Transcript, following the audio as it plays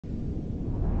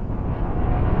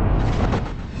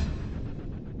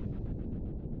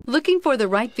Looking for the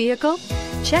right vehicle?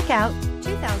 Check out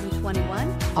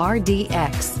 2021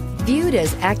 RDX. Viewed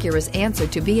as Acura's answer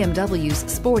to BMW's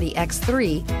sporty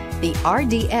X3, the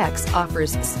RDX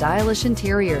offers stylish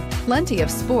interior, plenty of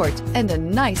sport, and a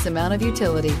nice amount of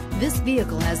utility. This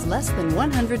vehicle has less than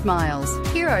 100 miles.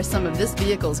 Here are some of this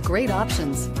vehicle's great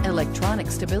options: electronic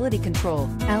stability control,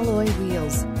 alloy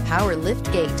wheels, power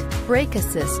lift gate, brake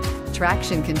assist,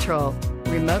 traction control,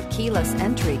 remote keyless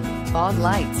entry, fog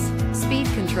lights, speed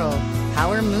control,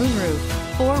 power moonroof,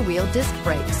 four-wheel disc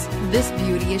brakes. This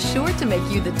beauty is sure to make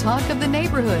you the talk of the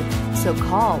neighborhood. So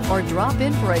call or drop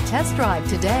in for a test drive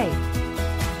today.